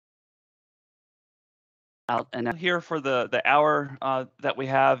out. And here for the hour that we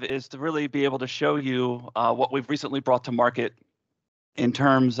have is to really be able to show you what we've recently brought to market in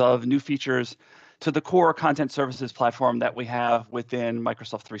terms of new features to the core content services platform that we have within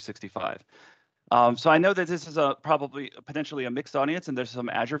Microsoft 365. So I know that this is potentially a mixed audience, and there's some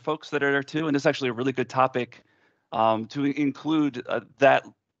Azure folks that are there too, and it's actually a really good topic to include that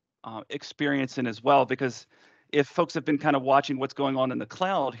experience in as well, because if folks have been kind of watching what's going on in the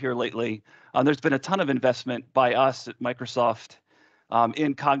cloud here lately, there's been a ton of investment by us at Microsoft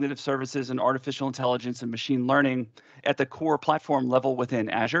in cognitive services and artificial intelligence and machine learning at the core platform level within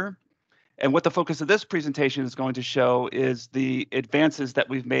Azure. And what the focus of this presentation is going to show is the advances that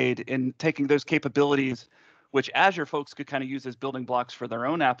we've made in taking those capabilities, which Azure folks could kind of use as building blocks for their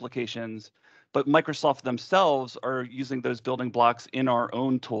own applications, but Microsoft themselves are using those building blocks in our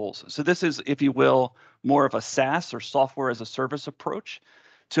own tools. So this is, if you will, more of a SaaS or software as a service approach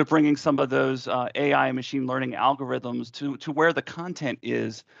to bringing some of those AI and machine learning algorithms to where the content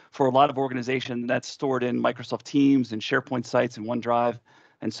is for a lot of organizations that's stored in Microsoft Teams and SharePoint sites and OneDrive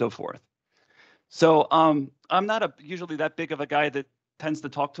and so forth. So I'm not usually that big of a guy that tends to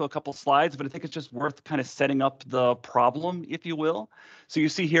talk to a couple slides, but I think it's just worth kind of setting up the problem, if you will. So you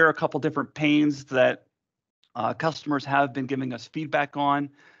see here a couple different panes that customers have been giving us feedback on.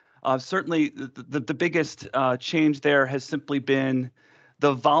 Certainly, the biggest change there has simply been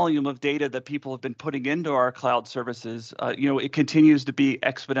the volume of data that people have been putting into our cloud services. It continues to be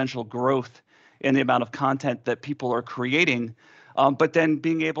exponential growth in the amount of content that people are creating. But then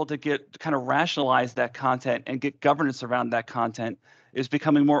being able to kind of rationalize that content and get governance around that content is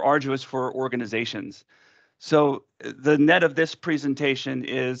becoming more arduous for organizations. So the net of this presentation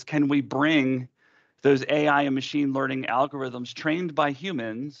is, can we bring those AI and machine learning algorithms trained by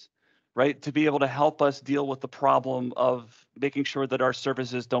humans, right, to be able to help us deal with the problem of making sure that our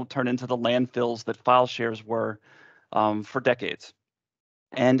services don't turn into the landfills that file shares were for decades.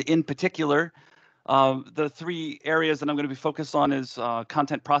 And in particular, the three areas that I'm going to be focused on is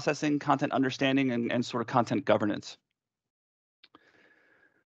content processing, content understanding, and sort of content governance.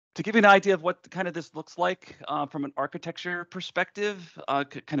 To give you an idea of what kind of this looks like from an architecture perspective,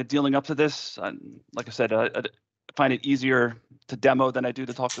 kind of dealing up to this, like I said, I find it easier to demo than I do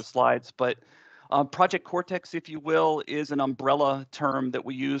to talk to slides, but Project Cortex, if you will, is an umbrella term that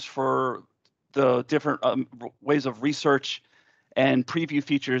we use for the different ways of research and preview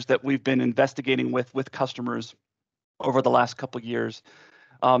features that we've been investigating with customers over the last couple of years.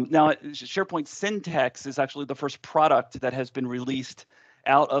 Now, SharePoint Syntex is actually the first product that has been released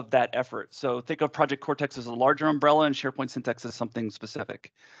out of that effort. So think of Project Cortex as a larger umbrella and SharePoint Syntex as something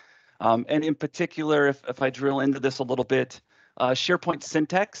specific. And in particular, if I drill into this a little bit, SharePoint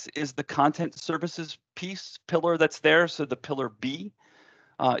Syntex is the content services pillar that's there, so the pillar B.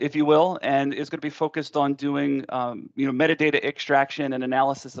 If you will, and is going to be focused on doing metadata extraction and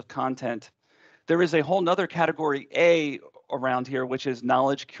analysis of content. There is a whole nother category A around here, which is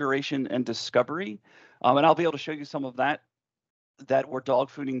knowledge curation and discovery. And I'll be able to show you some of that we're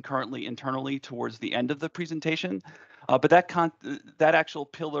dogfooding currently internally towards the end of the presentation. But that actual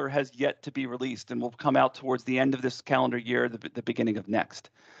pillar has yet to be released and will come out towards the end of this calendar year, the beginning of next.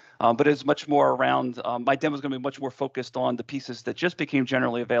 But it's much more around, my demo is going to be much more focused on the pieces that just became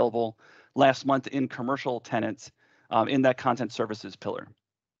generally available last month in commercial tenants in that content services pillar.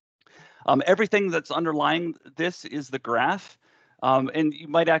 Everything that's underlying this is the graph. And you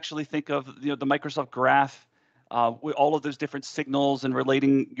might actually think of the Microsoft graph with all of those different signals and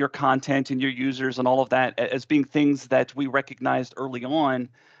relating your content and your users and all of that as being things that we recognized early on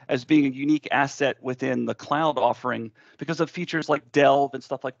as being a unique asset within the cloud offering because of features like Delve and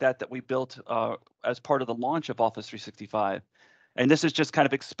stuff like that we built as part of the launch of Office 365. And this is just kind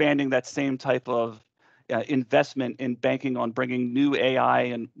of expanding that same type of investment in banking on bringing new AI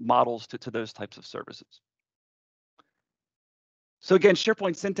and models to those types of services. So again,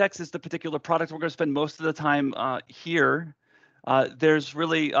 SharePoint Syntex is the particular product we're going to spend most of the time here. There's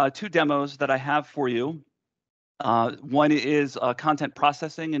really two demos that I have for you. One is content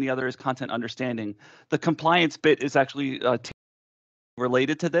processing and the other is content understanding. The compliance bit is actually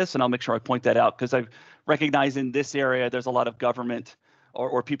related to this, and I'll make sure I point that out because I recognize in this area there's a lot of government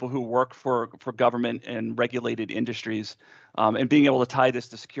or people who work for government and regulated industries, and being able to tie this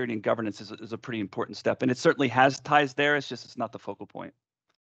to security and governance is a pretty important step. And it certainly has ties there. It's not the focal point.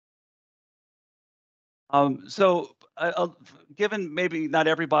 Given maybe not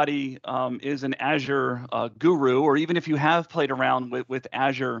everybody is an Azure guru, or even if you have played around with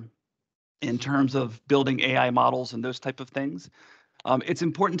Azure in terms of building AI models and those type of things, it's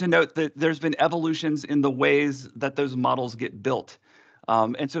important to note that there's been evolutions in the ways that those models get built.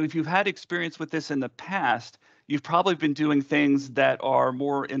 And so if you've had experience with this in the past, you've probably been doing things that are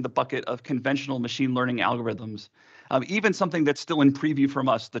more in the bucket of conventional machine learning algorithms. Even something that's still in preview from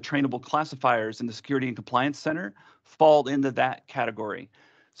us, the trainable classifiers in the Security and Compliance Center fall into that category.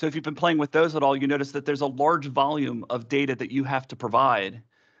 So if you've been playing with those at all, you notice that there's a large volume of data that you have to provide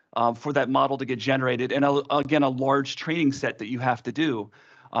for that model to get generated, and again, a large training set that you have to do.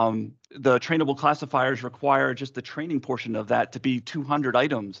 The trainable classifiers require just the training portion of that to be 200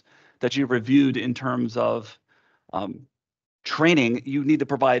 items that you reviewed in terms of training. You need to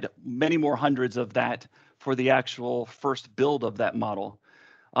provide many more hundreds of that for the actual first build of that model.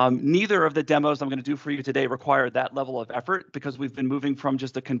 Neither of the demos I'm going to do for you today require that level of effort because we've been moving from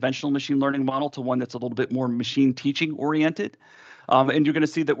just a conventional machine learning model to one that's a little bit more machine teaching oriented. And you're going to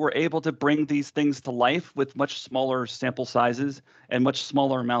see that we're able to bring these things to life with much smaller sample sizes and much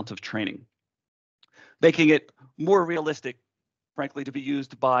smaller amounts of training, making it more realistic, frankly, to be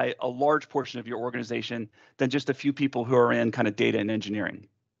used by a large portion of your organization than just a few people who are in kind of data and engineering.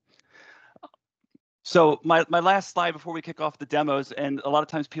 So my last slide before we kick off the demos, and a lot of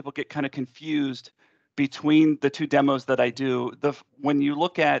times people get kind of confused between the two demos that I do. When you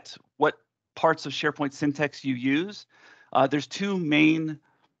look at what parts of SharePoint Syntex you use, there's two main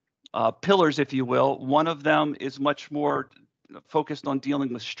pillars, if you will. One of them is much more focused on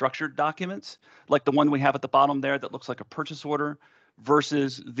dealing with structured documents, like the one we have at the bottom there that looks like a purchase order,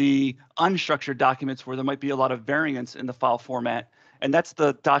 versus the unstructured documents where there might be a lot of variance in the file format. And that's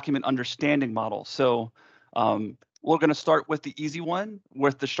the document understanding model. So we're going to start with the easy one,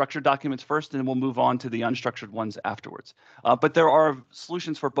 with the structured documents first, and then we'll move on to the unstructured ones afterwards. But there are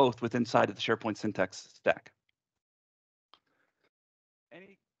solutions for both within inside of the SharePoint Syntex stack.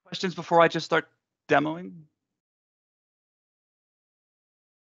 Any questions before I just start demoing?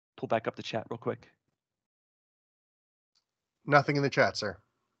 Pull back up the chat real quick. Nothing in the chat, sir.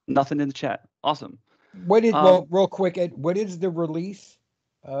 Nothing in the chat. Awesome. What is well, real quick, Ed, what is the release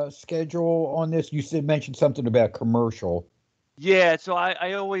schedule on this? You mentioned something about commercial. Yeah, so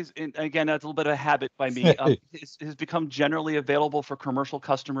I always, and again, that's a little bit of a habit by me. It has become generally available for commercial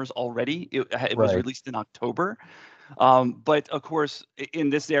customers already. It was released in October. But of course, in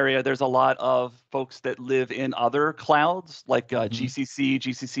this area, there's a lot of folks that live in other clouds like GCC,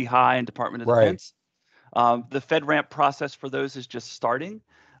 GCC High, and Department of Defense. The FedRAMP process for those is just starting.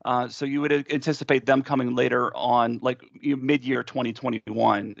 So you would anticipate them coming later on, like mid-year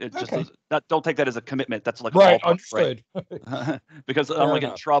 2021. It just don't take that as a commitment. That's like a ballpark, understood. Right? Because I don't want to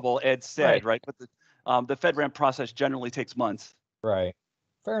get in trouble. Ed said, right? But the FedRAMP process generally takes months. Right.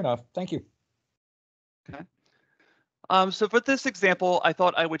 Fair enough. Thank you. Okay. So for this example, I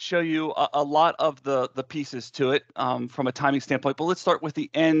thought I would show you a lot of the pieces to it from a timing standpoint. But let's start with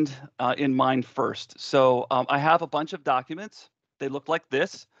the end in mind first. So I have a bunch of documents. They look like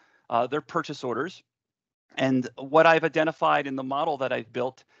this. They're purchase orders. And what I've identified in the model that I've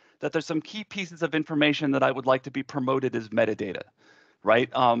built, that there's some key pieces of information that I would like to be promoted as metadata, right?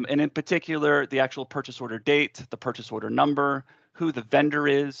 And in particular, the actual purchase order date, the purchase order number, who the vendor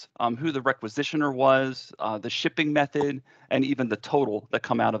is, who the requisitioner was, the shipping method, and even the total that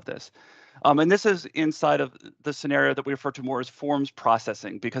come out of this. And this is inside of the scenario that we refer to more as forms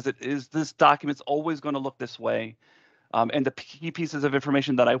processing, because this document's always going to look this way. And the key pieces of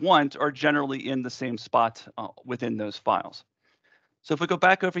information that I want are generally in the same spot within those files. So if we go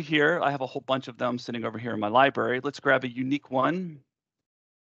back over here, I have a whole bunch of them sitting over here in my library. Let's grab a unique one,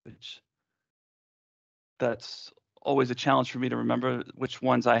 which that's always a challenge for me to remember which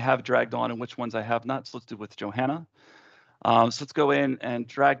ones I have dragged on and which ones I have not. So let's do it with Johanna. So let's go in and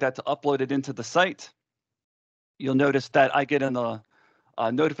drag that to upload it into the site. You'll notice that I get in the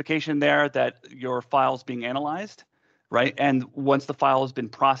notification there that your file is being analyzed. Right, and once the file has been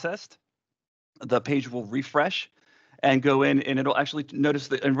processed, the page will refresh and go in, and it'll actually notice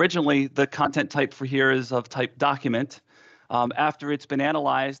that originally the content type for here is of type document. After it's been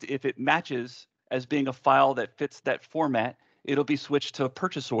analyzed, if it matches as being a file that fits that format, it'll be switched to a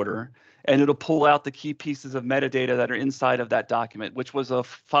purchase order, and it'll pull out the key pieces of metadata that are inside of that document, which was a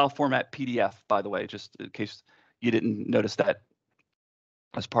file format PDF, by the way, just in case you didn't notice that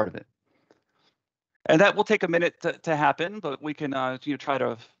as part of it. And that will take a minute to happen, but we can try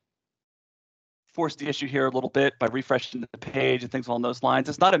to force the issue here a little bit by refreshing the page and things along those lines.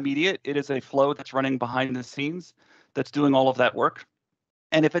 It's not immediate. It is a flow that's running behind the scenes that's doing all of that work.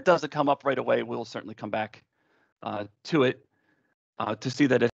 And if it doesn't come up right away, we'll certainly come back to it to see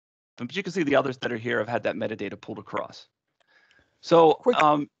that it's happened. But you can see the others that are here have had that metadata pulled across. So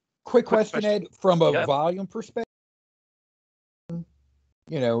quick question, Ed, from a volume perspective.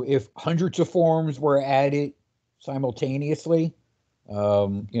 If hundreds of forms were added simultaneously,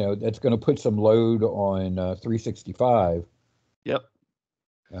 That's going to put some load on 365. Yep.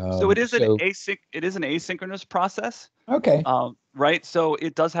 So it is an So asynchronous process. okay. Right. So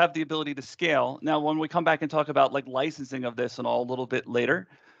it does have the ability to scale. Now, when we come back and talk about like licensing of this and all a little bit later,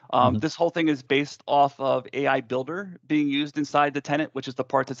 this whole thing is based off of AI Builder being used inside the tenant, which is the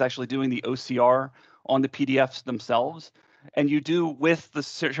part that's actually doing the OCR on the PDFs themselves. And you do, with the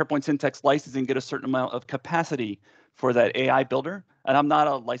SharePoint Syntex licensing, get a certain amount of capacity for that AI Builder. And I'm not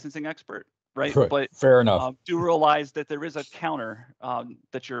a licensing expert, right? But fair enough. do realize that there is a counter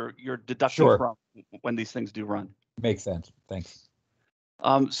that you're deducting Sure. from when these things do run. Makes sense. Thanks.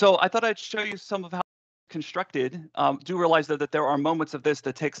 So I thought I'd show you some of how it's constructed. Do realize that there are moments of this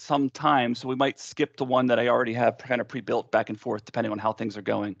that take some time, so we might skip to one that I already have kind of pre-built back and forth, depending on how things are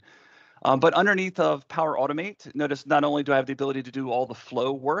going. But underneath of Power Automate, notice not only do I have the ability to do all the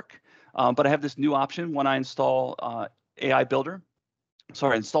flow work, but I have this new option when I install AI Builder.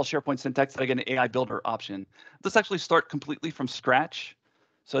 Sorry, install SharePoint Syntex, that I get an AI Builder option. Let's actually start completely from scratch,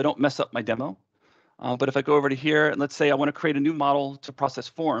 so I don't mess up my demo. But if I go over to here, and let's say I want to create a new model to process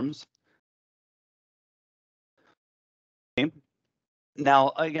forms.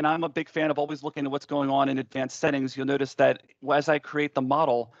 Now, again, I'm a big fan of always looking at what's going on in advanced settings. You'll notice that as I create the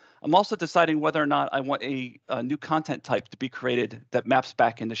model, I'm also deciding whether or not I want a new content type to be created that maps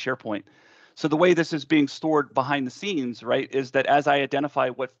back into SharePoint. So the way this is being stored behind the scenes, right, is that as I identify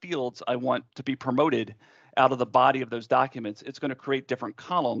what fields I want to be promoted out of the body of those documents, it's going to create different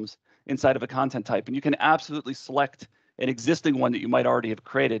columns inside of a content type. And you can absolutely select an existing one that you might already have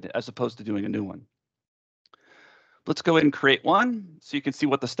created as opposed to doing a new one. Let's go ahead and create one so you can see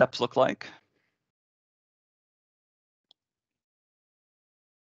what the steps look like.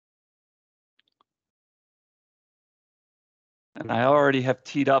 And I already have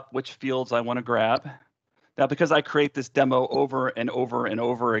teed up which fields I want to grab. Now, because I create this demo over and over and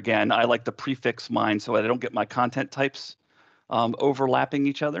over again, I like to prefix mine so I don't get my content types overlapping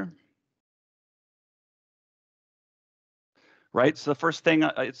each other. Right, so the first thing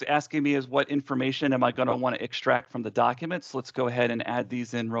it's asking me is what information am I going to want to extract from the documents. Let's go ahead and add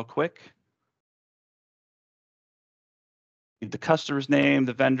these in real quick. The customer's name,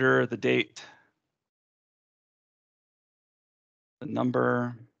 the vendor, the date, the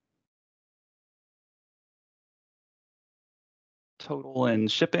number, total and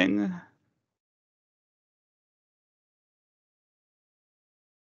shipping.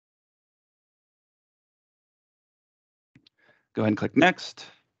 Go ahead and click next.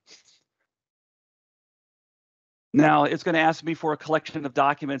 Now it's going to ask me for a collection of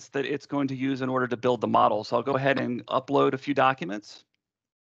documents that it's going to use in order to build the model. So I'll go ahead and upload a few documents.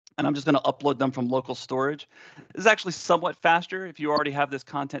 And I'm just going to upload them from local storage. This is actually somewhat faster if you already have this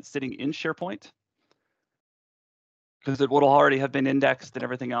content sitting in SharePoint, because it will already have been indexed and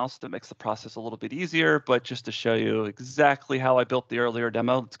everything else. That makes the process a little bit easier. But just to show you exactly how I built the earlier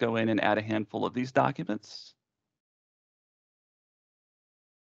demo, let's go in and add a handful of these documents.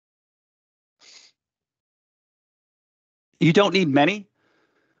 You don't need many.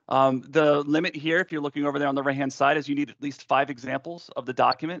 The limit here, if you're looking over there on the right-hand side, is you need at least 5 examples of the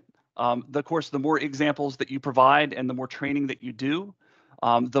document. Of course, the more examples that you provide and the more training that you do,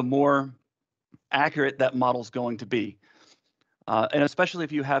 the more accurate that model's going to be. And especially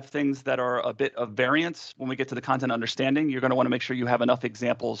if you have things that are a bit of variance, when we get to the content understanding, you're going to want to make sure you have enough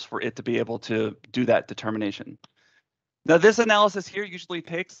examples for it to be able to do that determination. Now, this analysis here usually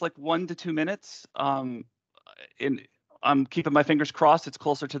takes like 1 to 2 minutes. I'm keeping my fingers crossed it's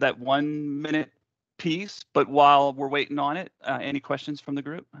closer to that 1 minute piece, but while we're waiting on it, any questions from the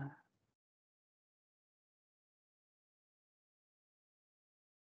group?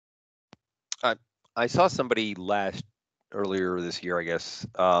 I saw somebody earlier this year, I guess,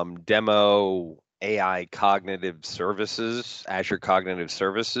 demo AI cognitive services, Azure Cognitive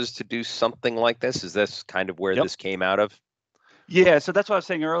Services, to do something like this. Is this kind of where this came out of? Yeah, so that's what I was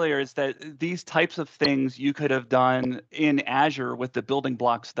saying earlier, is that these types of things you could have done in Azure with the building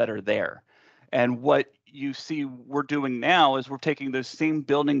blocks that are there. And what you see we're doing now is we're taking those same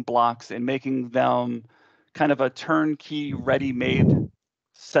building blocks and making them kind of a turnkey, ready-made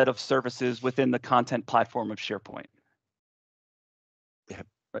set of services within the content platform of SharePoint. Yeah.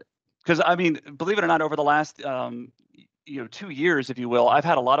 Right. Because I mean, believe it or not, over the last 2 years, if you will, I've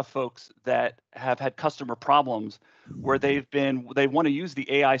had a lot of folks that have had customer problems where they want to use the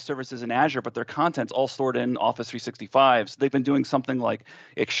AI services in Azure, but their content's all stored in Office 365. So they've been doing something like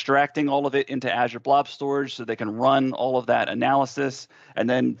extracting all of it into Azure Blob Storage so they can run all of that analysis and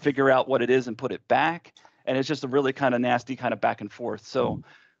then figure out what it is and put it back. And it's just a really kind of nasty kind of back and forth. So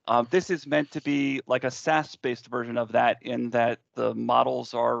This is meant to be like a SaaS-based version of that, in that the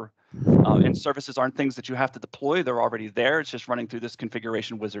models are and services aren't things that you have to deploy. They're already there. It's just running through this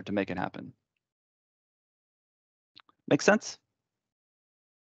configuration wizard to make it happen. Make sense?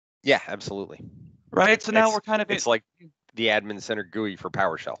 Yeah, absolutely. Right. So now we're kind of it's like the admin center GUI for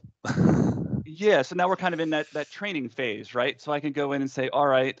PowerShell. Yeah, so now we're kind of in that training phase, right? So I can go in and say, all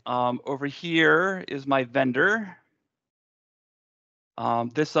right, over here is my vendor.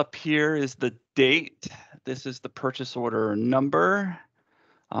 This up here is the date. This is the purchase order number.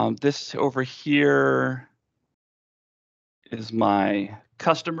 This over here is my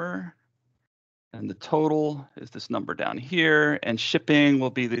customer. And the total is this number down here. And shipping will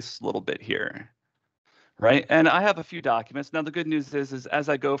be this little bit here. Right. And I have a few documents. Now, the good news is as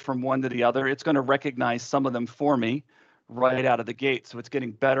I go from one to the other, it's going to recognize some of them for me right out of the gate. So it's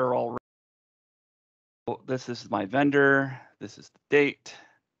getting better already. This is my vendor. This is the date.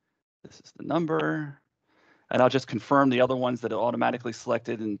 This is the number. And I'll just confirm the other ones that are automatically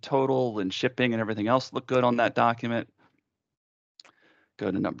selected in total and shipping and everything else look good on that document.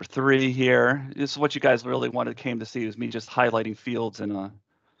 Go to number 3 here. This is what you guys really came to see, is me just highlighting fields in a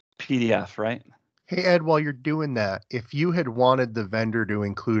PDF, right? Hey, Ed, while you're doing that, if you had wanted the vendor to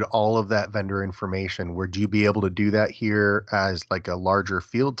include all of that vendor information, would you be able to do that here as like a larger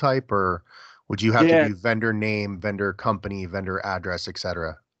field type, or would you have to do vendor name, vendor company, vendor address,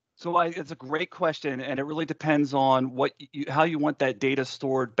 etc.? So it's a great question, and it really depends on how you want that data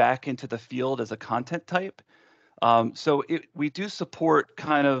stored back into the field as a content type. So we do support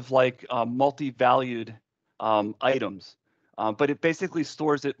kind of like multi-valued items, but it basically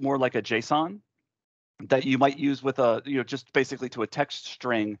stores it more like a JSON that you might use with just basically to a text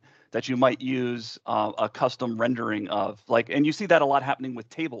string that you might use a custom rendering of. And you see that a lot happening with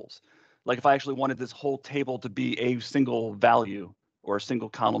tables. Like if I actually wanted this whole table to be a single value or a single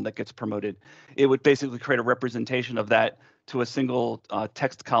column that gets promoted, it would basically create a representation of that to a single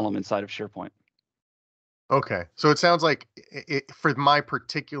text column inside of SharePoint. Okay, so it sounds like for my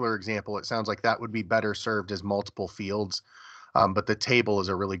particular example, it sounds like that would be better served as multiple fields. But the table is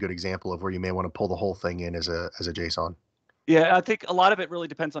a really good example of where you may want to pull the whole thing in as a JSON. Yeah, I think a lot of it really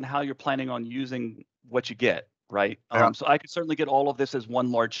depends on how you're planning on using what you get, right? Yeah. So I could certainly get all of this as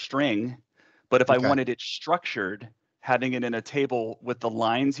one large string, but if I wanted it structured, having it in a table with the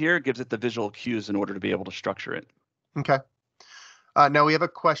lines here gives it the visual cues in order to be able to structure it. Okay. Now we have a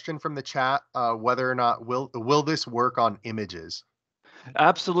question from the chat, whether or not will this work on images?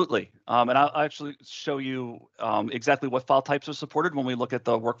 Absolutely. And I'll actually show you exactly what file types are supported when we look at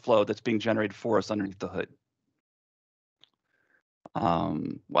the workflow that's being generated for us underneath the hood.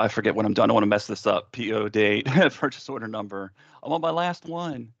 Well, I forget when I'm done. I don't want to mess this up. PO date, purchase order number. I'm on my last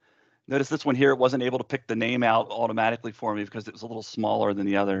one. Notice this one here, it wasn't able to pick the name out automatically for me because it was a little smaller than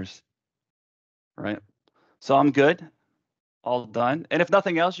the others. Right. So I'm good. All done. And if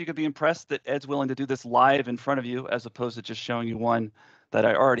nothing else, you could be impressed that Ed's willing to do this live in front of you as opposed to just showing you one that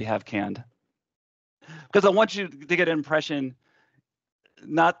I already have canned. Because I want you to get an impression,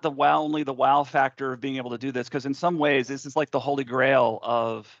 not the wow, only the wow factor of being able to do this, because in some ways, this is like the holy grail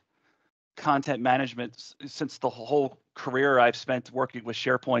of content management. Since the whole career I've spent working with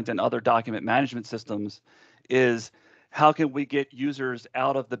SharePoint and other document management systems, is how can we get users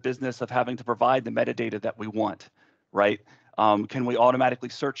out of the business of having to provide the metadata that we want, right? Can we automatically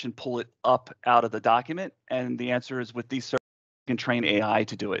search and pull it up out of the document? And the answer is, with these search, you can train AI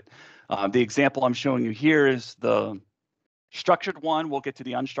to do it. The example I'm showing you here is the structured one. We'll get to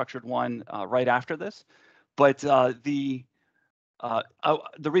the unstructured one right after this. But the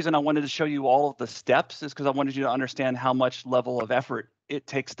reason I wanted to show you all of the steps is because I wanted you to understand how much level of effort it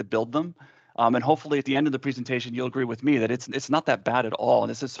takes to build them. And hopefully at the end of the presentation, you'll agree with me that it's not that bad at all. And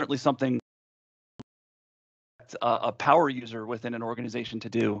this is certainly something a power user within an organization to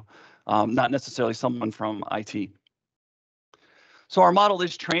do, not necessarily someone from IT. So our model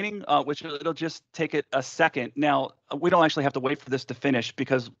is training, which it'll just take it a second. Now, we don't actually have to wait for this to finish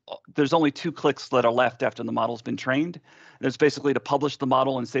because there's only 2 clicks that are left after the model's been trained. There's basically to publish the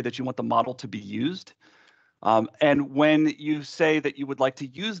model and say that you want the model to be used. And when you say that you would like to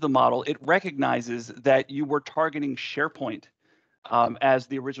use the model, it recognizes that you were targeting SharePoint as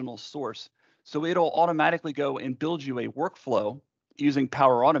the original source. So it'll automatically go and build you a workflow using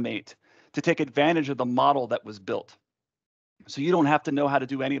Power Automate to take advantage of the model that was built. So you don't have to know how to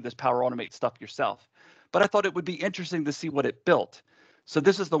do any of this Power Automate stuff yourself. But I thought it would be interesting to see what it built. So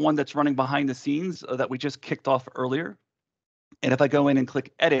this is the one that's running behind the scenes that we just kicked off earlier. And if I go in and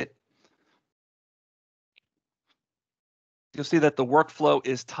click Edit, you'll see that the workflow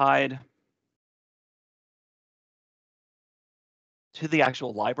is tied to the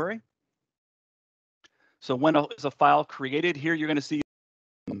actual library. So when is a file created here, you're going to see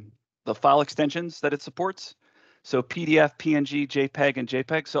the file extensions that it supports. So PDF, PNG, JPEG, and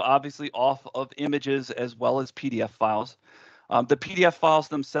JPEG. So obviously off of images as well as PDF files. The PDF files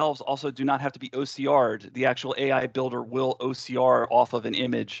themselves also do not have to be OCR'd. The actual AI builder will OCR off of an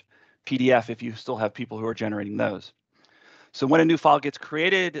image PDF if you still have people who are generating those. So when a new file gets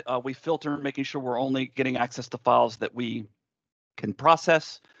created, we filter, making sure we're only getting access to files that we can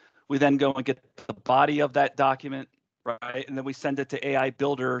process. We then go and get the body of that document, right? And then we send it to AI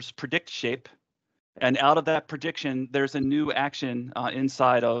Builder's predict shape. And out of that prediction, there's a new action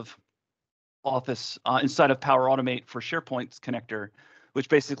inside of Office, inside of Power Automate for SharePoint's connector, which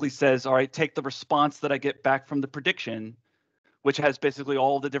basically says, all right, take the response that I get back from the prediction, which has basically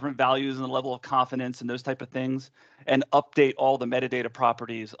all the different values and the level of confidence and those type of things, and update all the metadata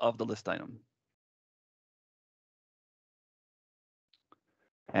properties of the list item.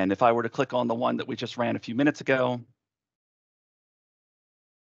 And if I were to click on the one that we just ran a few minutes ago,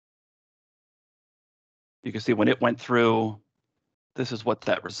 you can see when it went through, this is what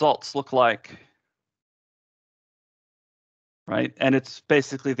that results look like, right? And it's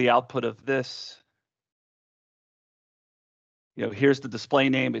basically the output of this. You know, here's the display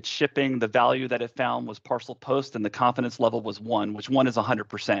name, it's shipping, the value that it found was parcel post, and the confidence level was 1, which 1 is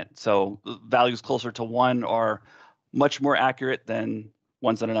 100%. So values closer to 1 are much more accurate than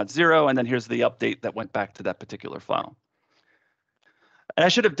ones that are not 0. And then here's the update that went back to that particular file. And I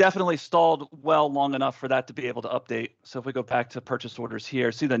should have definitely stalled well long enough for that to be able to update. So if we go back to purchase orders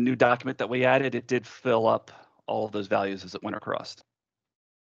here, see the new document that we added, it did fill up all of those values as it went across.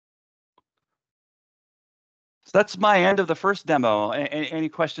 So that's my end of the first demo. Any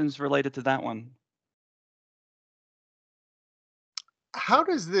questions related to that one? How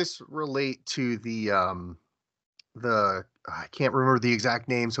does this relate to the I can't remember the exact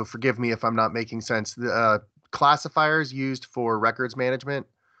name, so forgive me if I'm not making sense. The classifiers used for records management?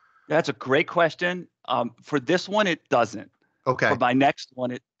 That's a great question. For this one, it doesn't. Okay. For my next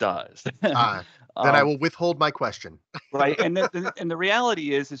one, it does. Then I will withhold my question. Right, and the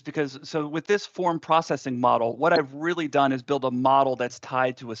reality is because so with this form processing model, what I've really done is build a model that's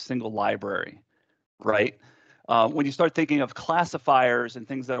tied to a single library, right? When you start thinking of classifiers and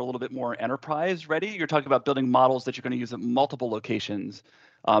things that are a little bit more enterprise ready, you're talking about building models that you're going to use at multiple locations,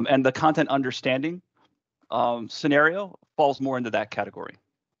 and the content understanding scenario falls more into that category.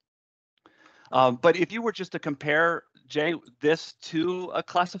 But if you were just to compare, Jay, this to a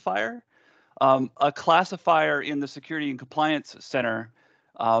classifier in the Security and Compliance Center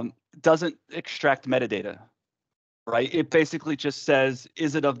doesn't extract metadata, right? It basically just says,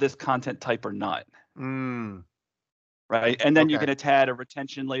 is it of this content type or not? Right, and then you can add a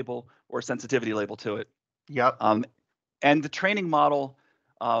retention label or a sensitivity label to it. Yep. And the training model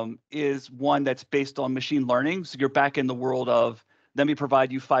is one that's based on machine learning. So you're back in the world of, let me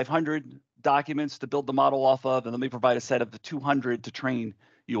provide you 500 documents to build the model off of, and let me provide a set of the 200 to train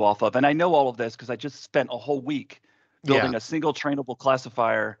you off of. And I know all of this because I just spent a whole week building a single trainable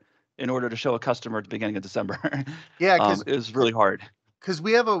classifier in order to show a customer at the beginning of December. Yeah, because it was really hard. Because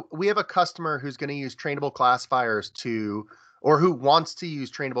we have a customer who's going to use trainable classifiers or who wants to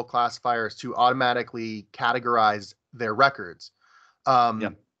use trainable classifiers to automatically categorize their records.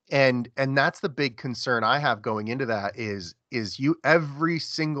 And that's the big concern I have going into that is every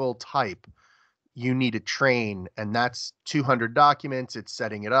single type you need to train, and that's 200 documents. It's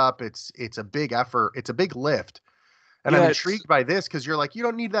setting it up. It's a big effort. It's a big lift. And I'm intrigued by this because you're like, you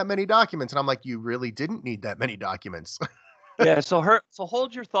don't need that many documents. And I'm like, you really didn't need that many documents. Yeah, so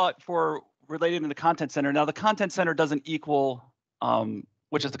hold your thought for related to the content center. Now the content center doesn't equal,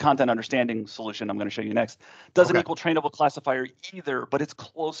 which is the content understanding solution I'm going to show you next, doesn't equal trainable classifier either, but it's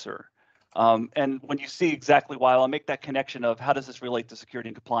closer. And when you see exactly why, I'll make that connection of how does this relate to security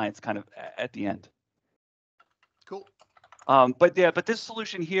and compliance kind of at the end. Cool. But this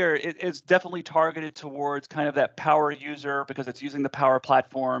solution here is definitely targeted towards kind of that power user because it's using the Power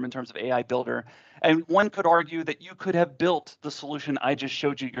Platform in terms of AI Builder. And one could argue that you could have built the solution I just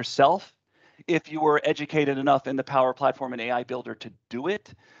showed you yourself if you were educated enough in the Power Platform and AI Builder to do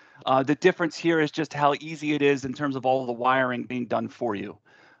it. The difference here is just how easy it is in terms of all of the wiring being done for you.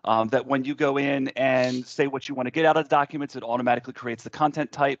 That when you go in and say what you want to get out of the documents, it automatically creates the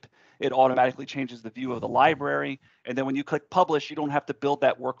content type. It automatically changes the view of the library. And then when you click publish, you don't have to build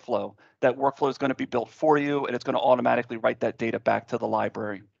that workflow. That workflow is going to be built for you, and it's going to automatically write that data back to the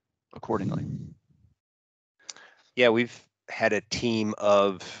library accordingly. Yeah, we've had a team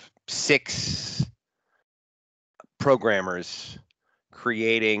of 6 programmers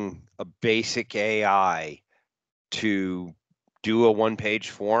creating a basic AI to do a one-page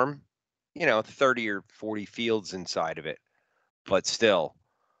form, 30 or 40 fields inside of it, but still.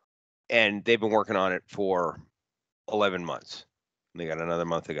 And they've been working on it for 11 months. They got another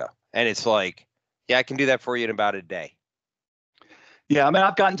month to go. And it's like, yeah, I can do that for you in about a day. Yeah, I mean,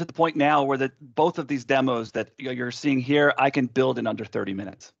 I've gotten to the point now where both of these demos that you're seeing here, I can build in under 30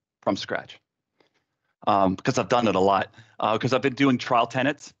 minutes from scratch. Because I've done it a lot. Because I've been doing trial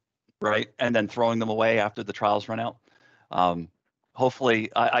tenants, right, and then throwing them away after the trials run out. Hopefully,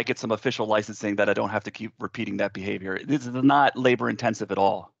 I get some official licensing that I don't have to keep repeating that behavior. This is not labor intensive at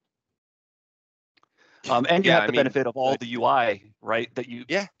all. And you have the benefit of all the UI, right, that you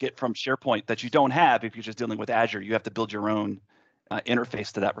get from SharePoint that you don't have if you're just dealing with Azure. You have to build your own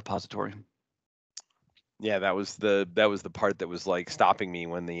interface to that repository. Yeah, that was the part that was like stopping me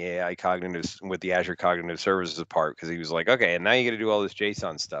when the with the Azure Cognitive Services part, because he was like, okay, and now you got to do all this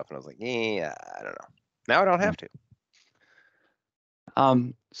JSON stuff, and I was like, yeah, I don't know. Now I don't have to.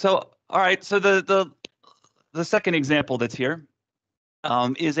 So all right, so the second example that's here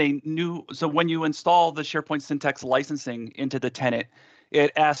is a new. So when you install the SharePoint Syntex licensing into the tenant,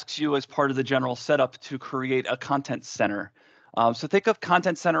 it asks you as part of the general setup to create a content center. So think of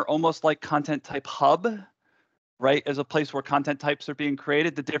Content Center almost like Content Type Hub, right, as a place where content types are being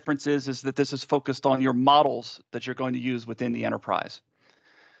created. The difference is that this is focused on your models that you're going to use within the enterprise.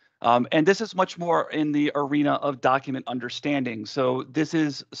 And this is much more in the arena of document understanding. So this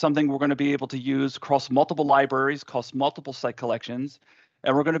is something we're going to be able to use across multiple libraries, across multiple site collections,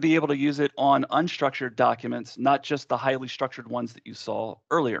 and we're going to be able to use it on unstructured documents, not just the highly structured ones that you saw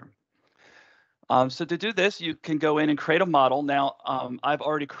earlier. So to do this, you can go in and create a model. Now, I've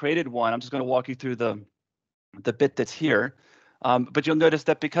already created one. I'm just going to walk you through the bit that's here. But you'll notice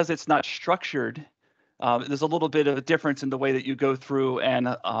that because it's not structured, there's a little bit of a difference in the way that you go through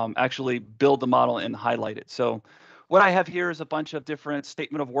and actually build the model and highlight it. So what I have here is a bunch of different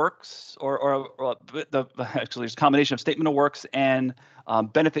statement of works, actually it's a combination of statement of works and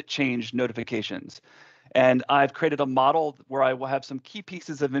benefit change notifications. And I've created a model where I will have some key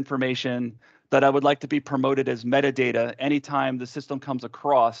pieces of information that I would like to be promoted as metadata anytime the system comes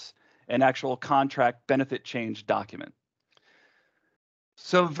across an actual contract benefit change document.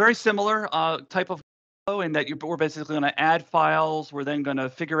 So very similar type of flow in that we're basically going to add files. We're then going to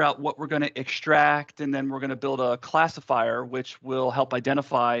figure out what we're going to extract, and then we're going to build a classifier which will help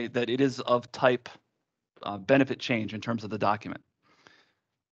identify that it is of type benefit change in terms of the document.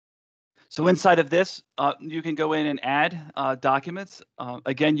 So inside of this, you can go in and add documents.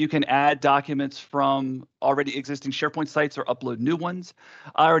 Again, you can add documents from already existing SharePoint sites or upload new ones.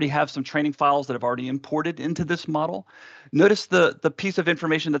 I already have some training files that I've already imported into this model. Notice the piece of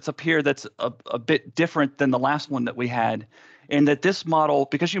information that's up here that's a bit different than the last one that we had, in that this model,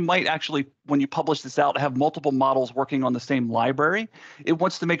 because you might actually, when you publish this out, have multiple models working on the same library, it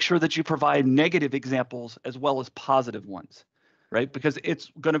wants to make sure that you provide negative examples as well as positive ones. Right? Because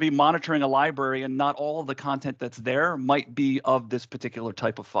it's going to be monitoring a library and not all of the content that's there might be of this particular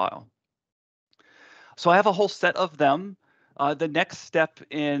type of file. So I have a whole set of them. The next step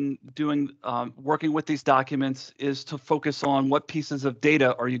in working with these documents is to focus on what pieces of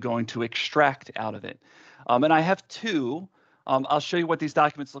data are you going to extract out of it. And I have two. I'll show you what these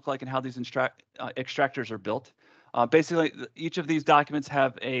documents look like and how these extractors are built. Basically, each of these documents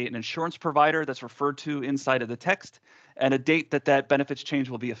have an insurance provider that's referred to inside of the text and a date that benefits change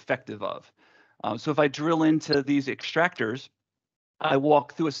will be effective of. So if I drill into these extractors, I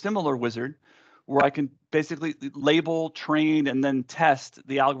walk through a similar wizard where I can basically label, train, and then test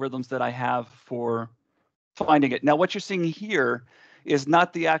the algorithms that I have for finding it. Now, what you're seeing here is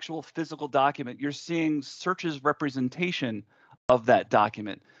not the actual physical document. You're seeing search's representation of that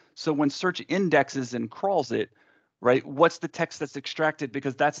document. So when search indexes and crawls it, right, what's the text that's extracted?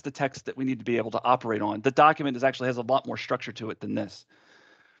 Because that's the text that we need to be able to operate on. The document actually has a lot more structure to it than this.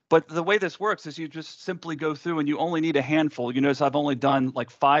 But the way this works is you just simply go through and you only need a handful. You notice I've only done like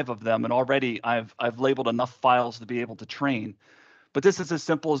 5 of them, and already I've labeled enough files to be able to train. But this is as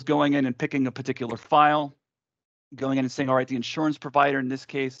simple as going in and picking a particular file, going in and saying, all right, the insurance provider in this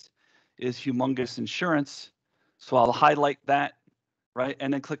case is Humongous Insurance. So I'll highlight that, right,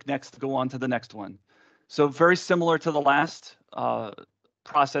 and then click next to go on to the next one. So very similar to the last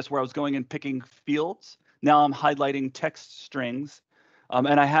process where I was going and picking fields. Now I'm highlighting text strings.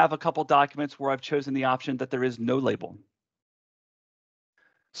 And I have a couple documents where I've chosen the option that there is no label.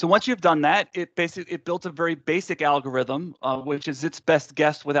 So once you've done that, it built a very basic algorithm, which is its best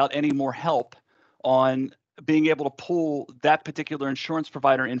guess without any more help on being able to pull that particular insurance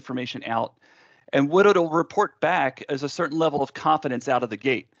provider information out. And what it'll report back is a certain level of confidence out of the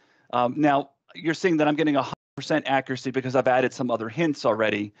gate. Now, you're seeing that I'm getting 100% 100% accuracy because I've added some other hints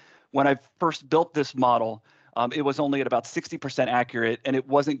already. When I first built this model, it was only at about 60% accurate, and it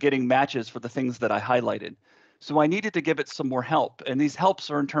wasn't getting matches for the things that I highlighted. So I needed to give it some more help, and these helps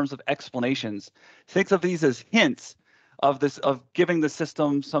are in terms of explanations. Think of these as hints of giving the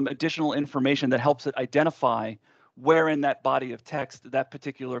system some additional information that helps it identify where in that body of text that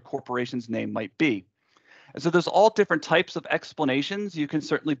particular corporation's name might be. And so there's all different types of explanations. You can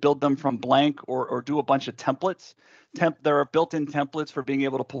certainly build them from blank or do a bunch of templates. There are built-in templates for being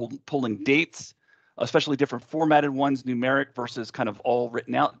able to pull in dates, especially different formatted ones, numeric versus kind of all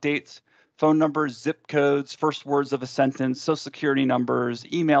written out dates, phone numbers, zip codes, first words of a sentence, social security numbers,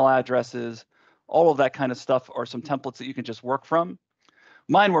 email addresses, all of that kind of stuff are some templates that you can just work from.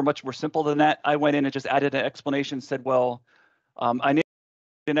 Mine were much more simple than that. I went in and just added an explanation, said, well, I need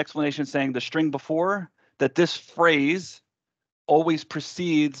an explanation saying the string before that this phrase always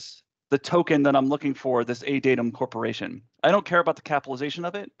precedes the token that I'm looking for, this A-Datum corporation. I don't care about the capitalization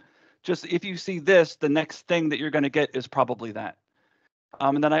of it. Just if you see this, the next thing that you're going to get is probably that.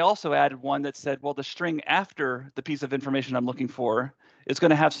 And then I also added one that said, well, the string after the piece of information I'm looking for is going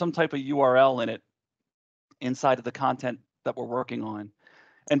to have some type of URL in it inside of the content that we're working on.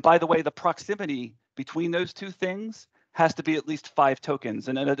 And by the way, the proximity between those two things has to be at least 5 tokens.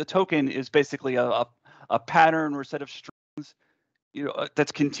 And a token is basically a pattern or set of strings,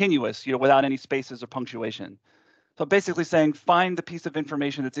 that's continuous, without any spaces or punctuation. So basically saying, find the piece of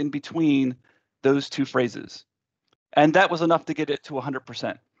information that's in between those two phrases. And that was enough to get it to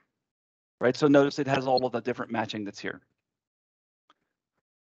 100%, right? So notice it has all of the different matching that's here.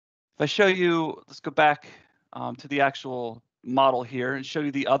 If I show you, let's go back to the actual model here and show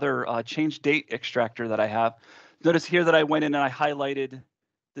you the other change date extractor that I have. Notice here that I went in and I highlighted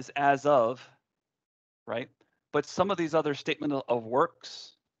this as of, right? But some of these other statement of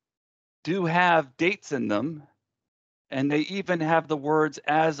works do have dates in them, and they even have the words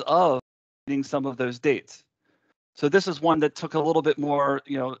as of reading some of those dates. So this is one that took a little bit more,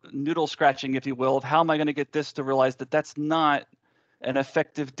 noodle scratching, if you will, of how am I going to get this to realize that that's not an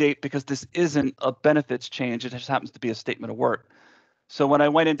effective date because this isn't a benefits change. It just happens to be a statement of work. So when I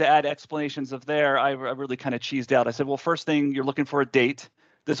went in to add explanations of there, I really kind of cheesed out. I said, well, first thing, you're looking for a date.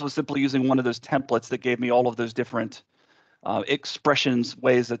 This was simply using one of those templates that gave me all of those different expressions,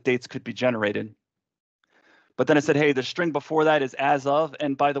 ways that dates could be generated. But then I said, hey, the string before that is as of.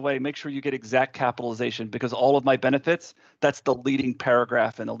 And by the way, make sure you get exact capitalization because all of my benefits, that's the leading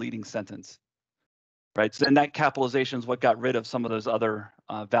paragraph in a leading sentence, right? So then that capitalization is what got rid of some of those other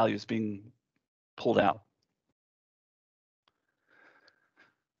values being pulled out.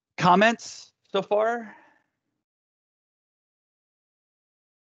 Comments so far?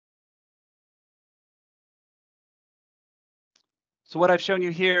 So what I've shown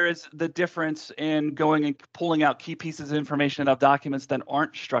you here is the difference in going and pulling out key pieces of information of documents that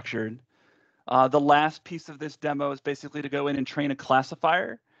aren't structured. The last piece of this demo is basically to go in and train a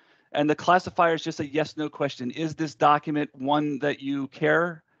classifier. And the classifier is just a yes/no question. Is this document one that you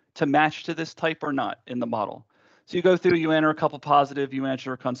care to match to this type or not in the model? So you go through, you enter a couple positive, you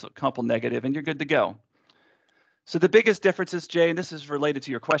enter a couple negative, and you're good to go. So the biggest difference is, Jay, and this is related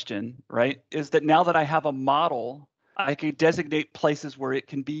to your question, right, is that now that I have a model, I can designate places where it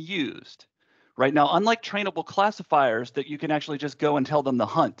can be used. Right now, unlike trainable classifiers that you can actually just go and tell them to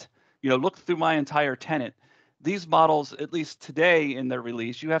hunt, look through my entire tenant. These models, at least today in their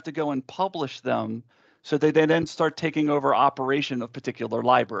release, you have to go and publish them so they then start taking over operation of particular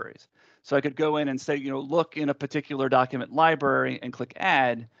libraries. So I could go in and say, look in a particular document library and click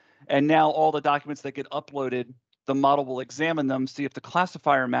add. And now all the documents that get uploaded, the model will examine them, see if the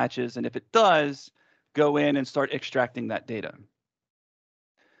classifier matches. And if it does, go in and start extracting that data.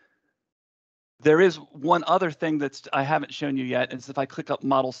 There is one other thing that I haven't shown you yet, is if I click up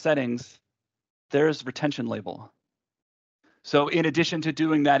model settings, there's retention label. So in addition to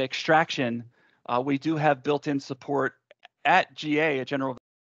doing that extraction, we do have built-in support at GA, at General,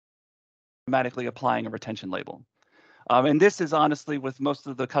 automatically applying a retention label. And this is honestly, with most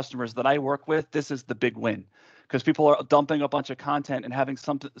of the customers that I work with, this is the big win, because people are dumping a bunch of content and having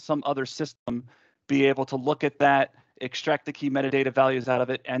some other system be able to look at that, extract the key metadata values out of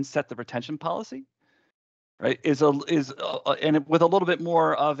it, and set the retention policy. Right, and with a little bit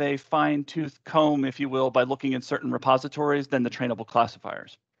more of a fine-tooth comb, if you will, by looking in certain repositories than the trainable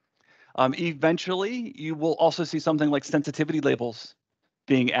classifiers. Eventually, you will also see something like sensitivity labels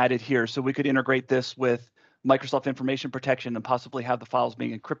being added here. So we could integrate this with Microsoft Information Protection and possibly have the files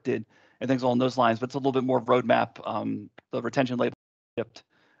being encrypted and things along those lines. But it's a little bit more roadmap. The retention label shipped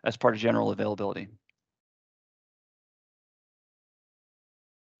as part of general availability.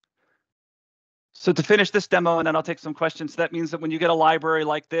 So to finish this demo, and then I'll take some questions, that means that when you get a library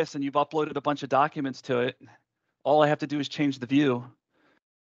like this and you've uploaded a bunch of documents to it, all I have to do is change the view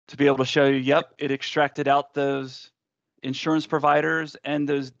to be able to show you, yep, it extracted out those insurance providers and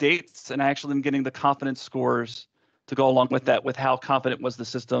those dates, and I actually am getting the confidence scores to go along with that, with how confident was the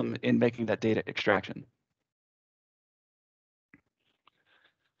system in making that data extraction.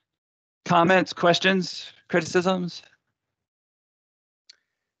 Comments, questions, criticisms?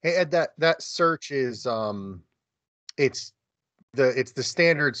 Hey Ed, that search is it's the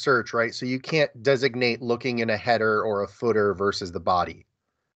standard search, right? So you can't designate looking in a header or a footer versus the body.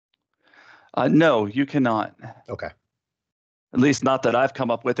 No, you cannot. Okay. At least not that I've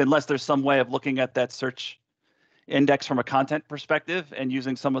come up with, unless there's some way of looking at that search index from a content perspective and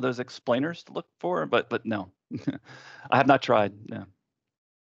using some of those explainers to look for, but no, I have not tried. No.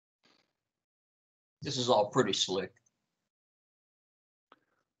 This is all pretty slick.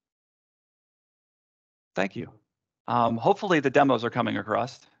 Thank you. Hopefully the demos are coming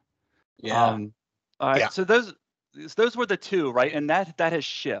across. Yeah. All right. Yeah. So those were the two, right? And that has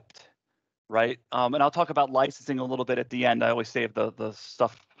shipped, right? And I'll talk about licensing a little bit at the end. I always save the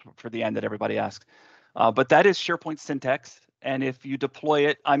stuff for the end that everybody asks. But that is SharePoint Syntex. And if you deploy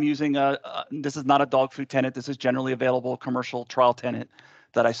it, I'm using this is not a dog food tenant. This is generally available commercial trial tenant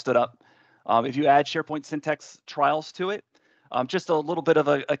that I stood up. If you add SharePoint Syntex trials to it, just a little bit of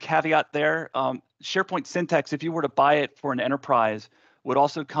a caveat there. SharePoint Syntex, if you were to buy it for an enterprise, would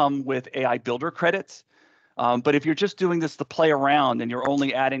also come with AI Builder credits. But if you're just doing this to play around and you're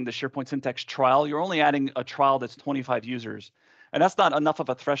only adding the SharePoint Syntex trial, you're only adding a trial that's 25 users. And that's not enough of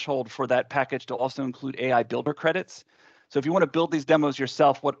a threshold for that package to also include AI Builder credits. So if you want to build these demos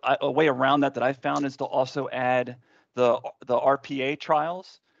yourself, a way around that I found is to also add the RPA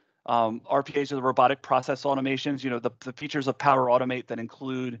trials. RPAs are the robotic process automations, the features of Power Automate that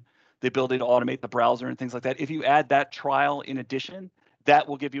include the ability to automate the browser and things like that. If you add that trial in addition, that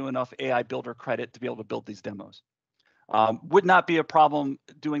will give you enough AI Builder credit to be able to build these demos. Would not be a problem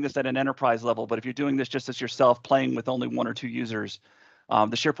doing this at an enterprise level, but if you're doing this just as yourself, playing with only 1 or 2 users, the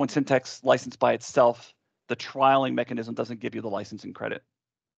SharePoint Syntex license by itself, the trialing mechanism doesn't give you the licensing credit.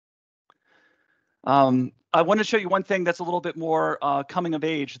 I want to show you one thing that's a little bit more coming of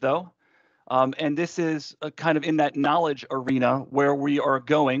age, though. And this is kind of in that knowledge arena where we are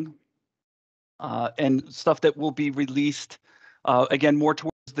going and stuff that will be released, again, more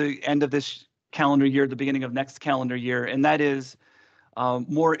towards the end of this calendar year, the beginning of next calendar year. And that is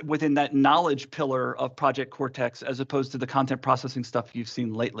more within that knowledge pillar of Project Cortex, as opposed to the content processing stuff you've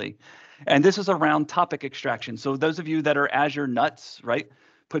seen lately. And this is around topic extraction. So those of you that are Azure nuts, right?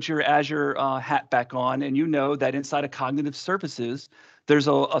 Put your Azure hat back on, and you know that inside of cognitive services, there's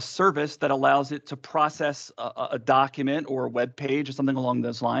a service that allows it to process a document or a web page or something along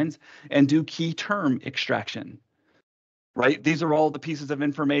those lines and do key term extraction, right? These are all the pieces of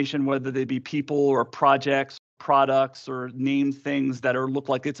information, whether they be people or projects, products, or named things that look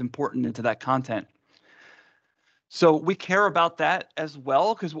like it's important into that content. So we care about that as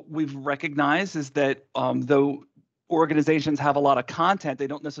well, because what we've recognized is that though organizations have a lot of content, they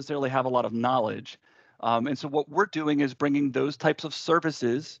don't necessarily have a lot of knowledge. And so what we're doing is bringing those types of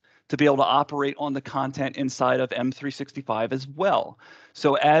services to be able to operate on the content inside of M365 as well.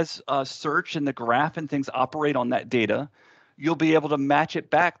 So as search and the graph and things operate on that data, you'll be able to match it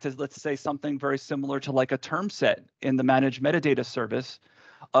back to, let's say, something very similar to like a term set in the managed metadata service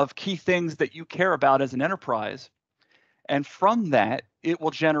of key things that you care about as an enterprise. And from that, it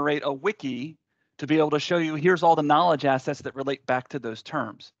will generate a wiki to be able to show you, here's all the knowledge assets that relate back to those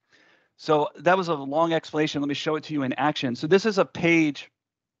terms. So that was a long explanation. Let me show it to you in action. So this is a page,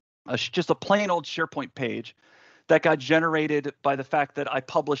 just a plain old SharePoint page that got generated by the fact that I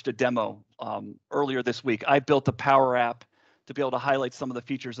published a demo earlier this week. I built a Power App to be able to highlight some of the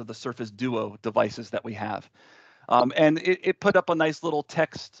features of the Surface Duo devices that we have. And it put up a nice little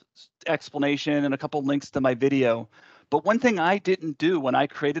text explanation and a couple links to my video. But one thing I didn't do when I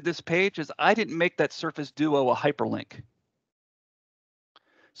created this page is I didn't make that Surface Duo a hyperlink.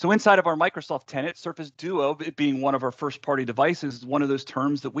 So inside of our Microsoft tenant, Surface Duo, it being one of our first-party devices, is one of those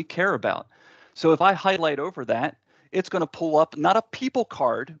terms that we care about. So if I highlight over that, it's going to pull up not a people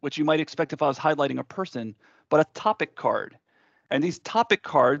card, which you might expect if I was highlighting a person, but a topic card. And these topic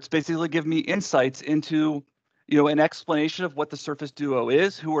cards basically give me insights into, an explanation of what the Surface Duo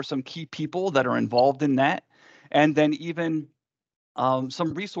is, who are some key people that are involved in that, and then even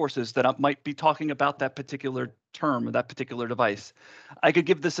some resources that I might be talking about that particular term or that particular device. I could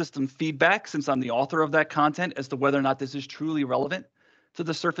give the system feedback, since I'm the author of that content, as to whether or not this is truly relevant to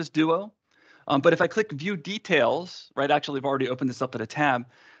the Surface Duo. But if I click View Details, right, actually I've already opened this up at a tab,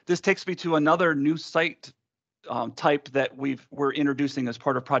 this takes me to another new site type that we're introducing as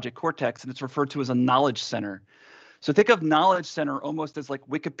part of Project Cortex, and it's referred to as a knowledge center. So think of Knowledge Center almost as like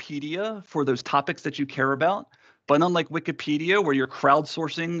Wikipedia for those topics that you care about. But unlike Wikipedia, where you're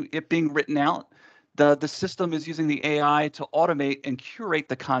crowdsourcing it being written out, the system is using the AI to automate and curate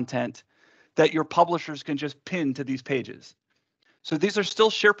the content that your publishers can just pin to these pages. So these are still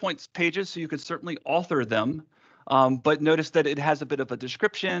SharePoint pages, so you could certainly author them. But notice that it has a bit of a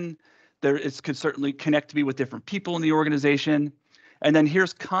description. It could certainly connect to me with different people in the organization. And then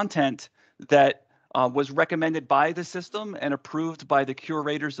here's content that was recommended by the system and approved by the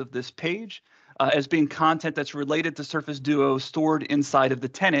curators of this page as being content that's related to Surface Duo stored inside of the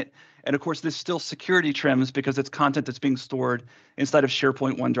tenant. And of course, this still security trims because it's content that's being stored inside of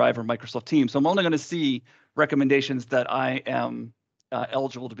SharePoint, OneDrive, or Microsoft Teams. So I'm only going to see recommendations that I am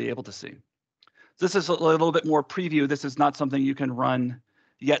eligible to be able to see. So this is a little bit more preview. This is not something you can run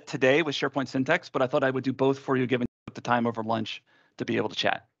yet today with SharePoint Syntex, but I thought I would do both for you given the time over lunch to be able to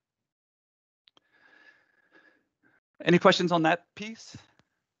chat. Any questions on that piece?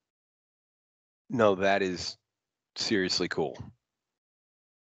 No, that is seriously cool.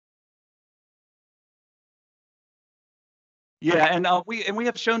 Yeah, and we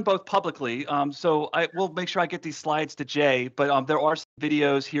have shown both publicly. So I will make sure I get these slides to Jay, but there are some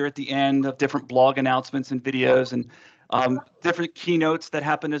videos here at the end of different blog announcements and videos and different keynotes that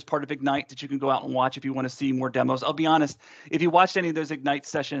happen as part of Ignite that you can go out and watch if you want to see more demos. I'll be honest, if you watched any of those Ignite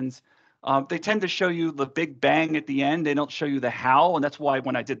sessions, they tend to show you the big bang at the end. They don't show you the how, and that's why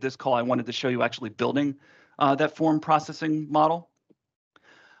when I did this call, I wanted to show you actually building that form processing model.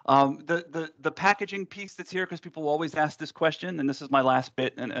 The packaging piece that's here, because people always ask this question, and this is my last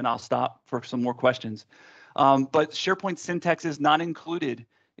bit, and I'll stop for some more questions. But SharePoint Syntex is not included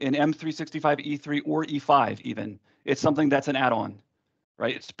in M365 E3 or E5 even. It's something that's an add-on,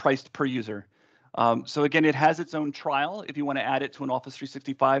 right? It's priced per user. So again, it has its own trial. If you want to add it to an Office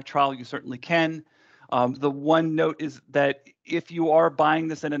 365 trial, you certainly can. The one note is that if you are buying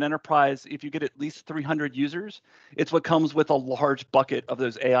this in an enterprise, if you get at least 300 users, it's what comes with a large bucket of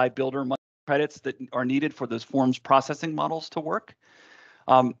those AI Builder credits that are needed for those forms processing models to work.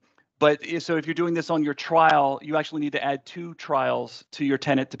 So if you're doing this on your trial, you actually need to add 2 trials to your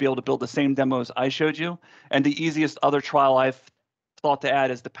tenant to be able to build the same demos I showed you. And the easiest other trial I've thought to add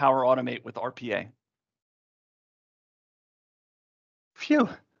is the Power Automate with RPA. Phew.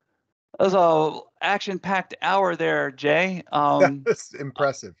 That was an action-packed hour there, Jay. That's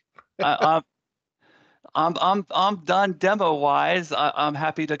impressive. I'm done demo-wise. I'm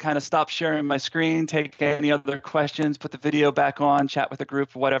happy to kind of stop sharing my screen, take any other questions, put the video back on, chat with the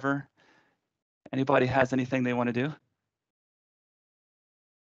group, whatever. Anybody has anything they want to do?